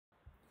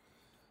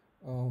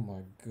Oh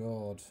my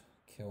god.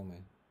 Kill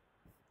me.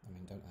 I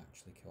mean, don't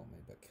actually kill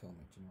me, but kill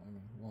me. Do you know what I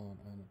mean? One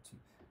and two.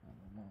 And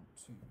 1,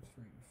 2,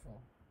 3,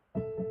 4.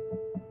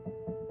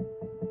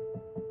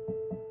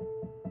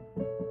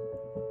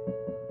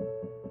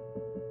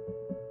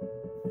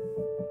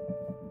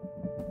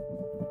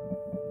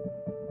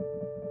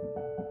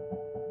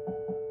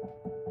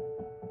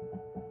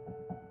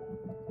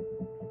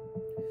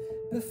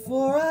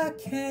 Before I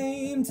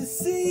came to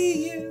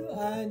see you,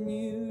 I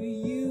knew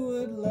you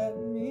would let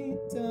me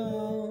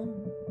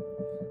down.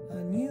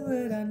 I knew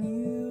it, I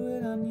knew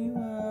it, I knew it.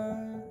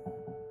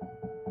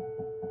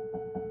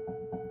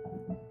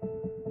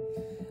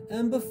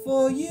 And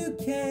before you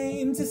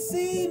came to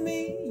see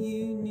me,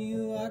 you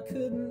knew I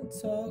couldn't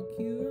talk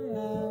you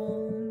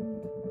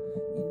around.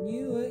 You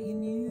knew it, you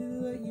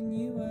knew it, you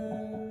knew it.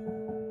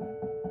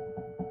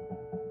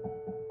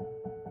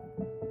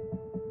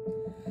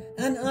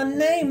 An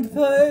unnamed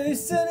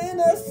person in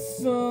a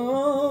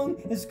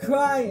song is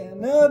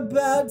crying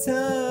about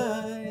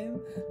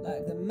time,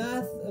 like the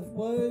math of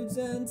words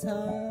and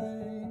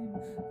time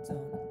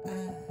don't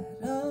add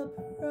up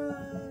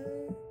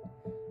right.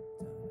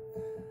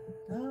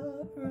 Don't add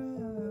up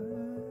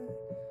right.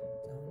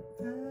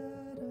 Don't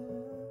add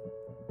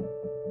up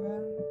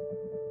right.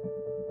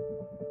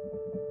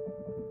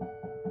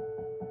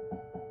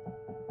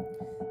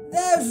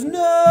 There's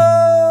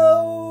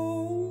no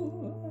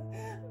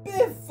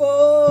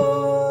before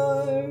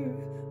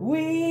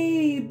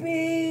we begin.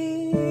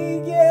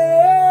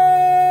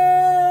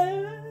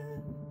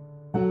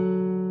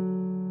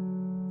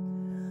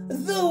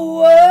 The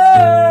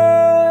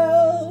world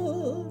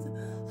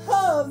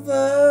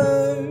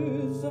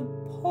hovers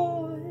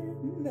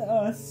upon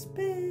a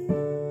spin.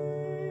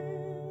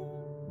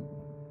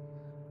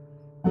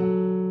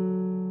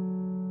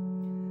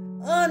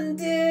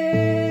 Undid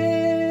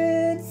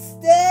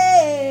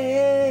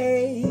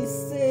stasis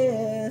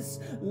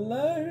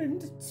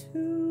learned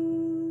to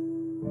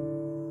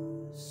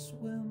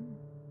swim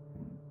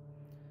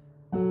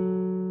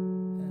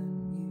and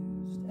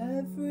used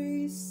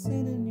every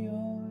sin in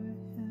your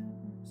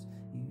hands,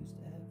 used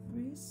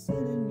every sin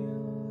in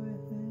your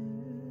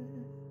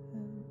hands,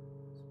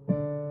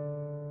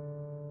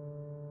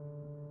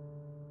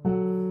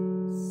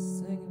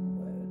 singing,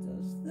 where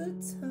does the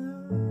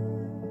time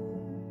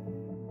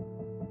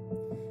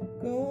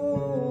go?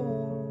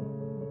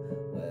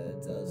 Where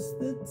does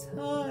the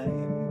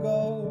time go?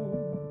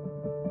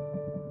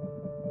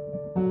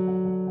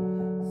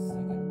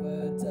 Singing,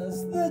 where does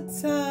the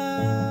time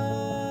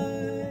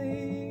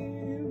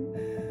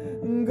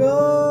go?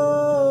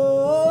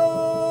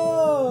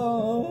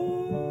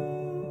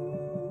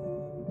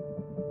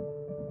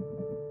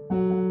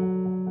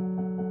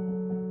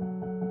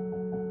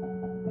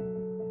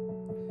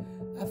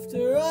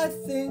 After I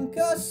think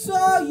I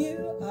saw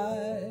you,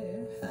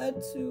 I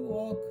had to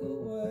walk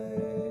away.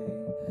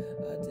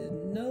 I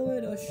didn't know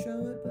it or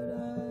show it, but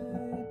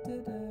I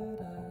did it.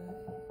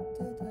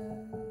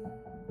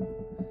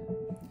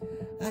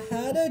 I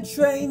had a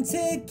train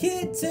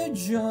ticket to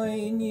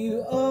join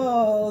you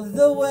all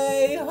the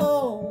way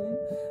home,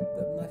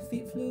 but my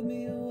feet flew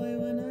me away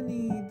when I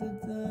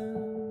needed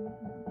them.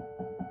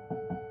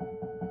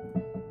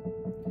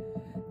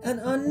 An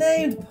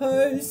unnamed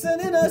person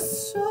in a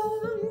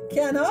song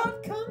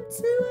cannot come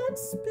to and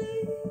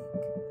speak.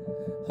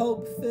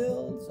 Hope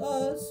fills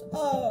us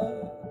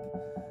up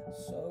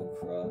so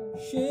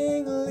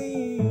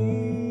crushingly,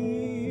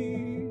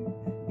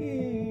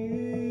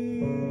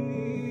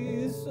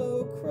 so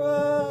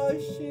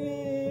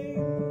crushingly.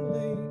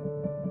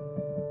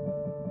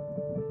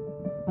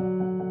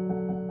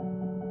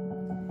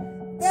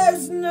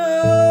 There's no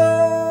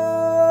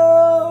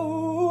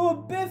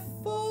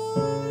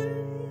before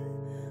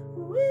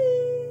we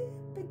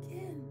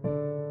begin.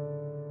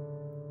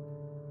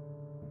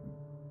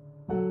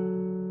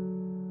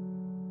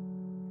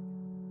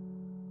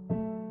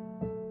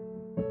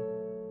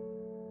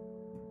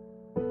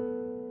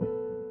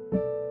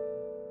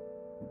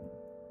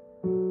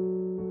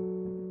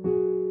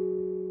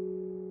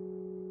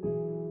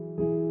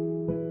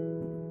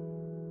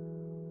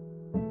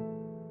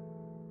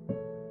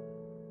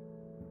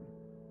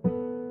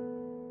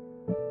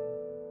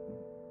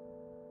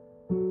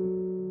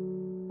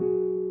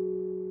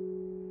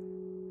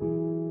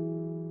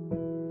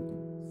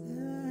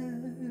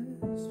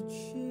 There's a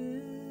chill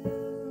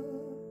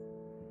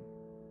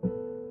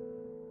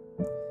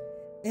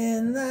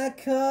in that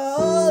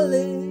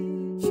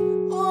college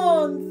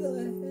on the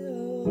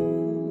hill.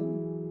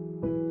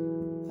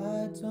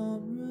 I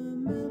don't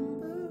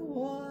remember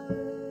what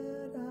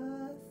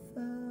I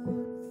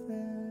felt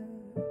there,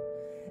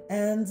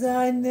 and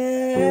I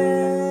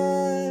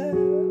never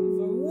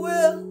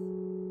will.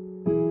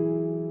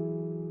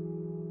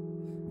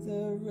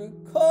 The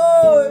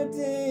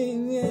recording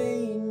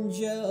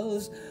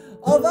angels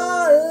of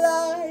our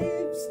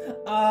lives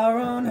are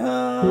on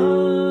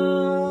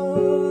hunger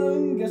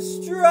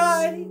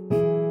strike,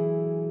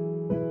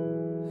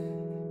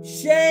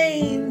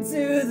 chained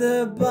to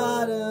the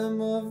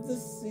bottom of the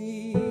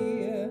sea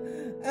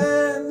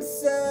and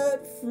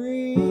set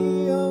free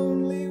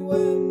only when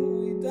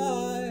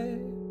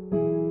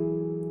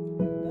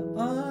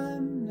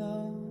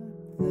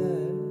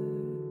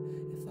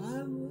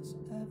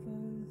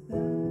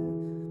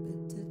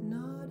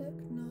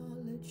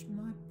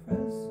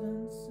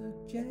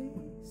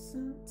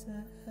adjacent to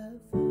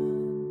heaven.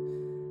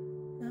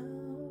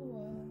 Now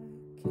I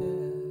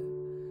care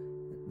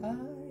that I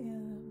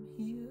am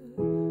here.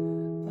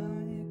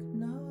 I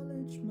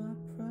acknowledge my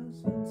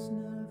presence,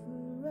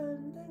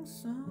 never-ending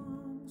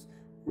songs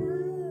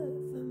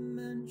never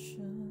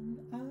mention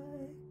I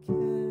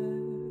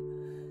care.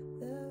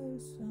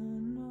 There's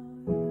an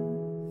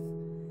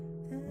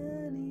earth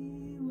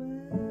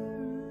anywhere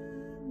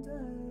and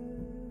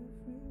everywhere.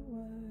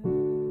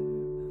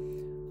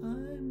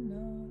 I'm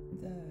not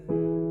there.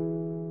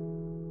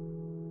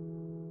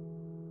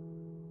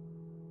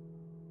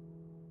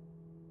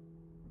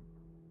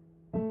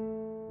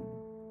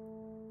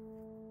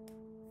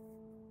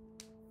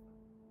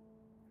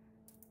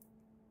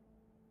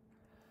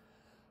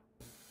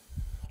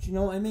 Do you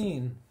know what I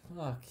mean?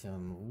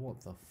 Fucking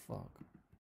what the fuck?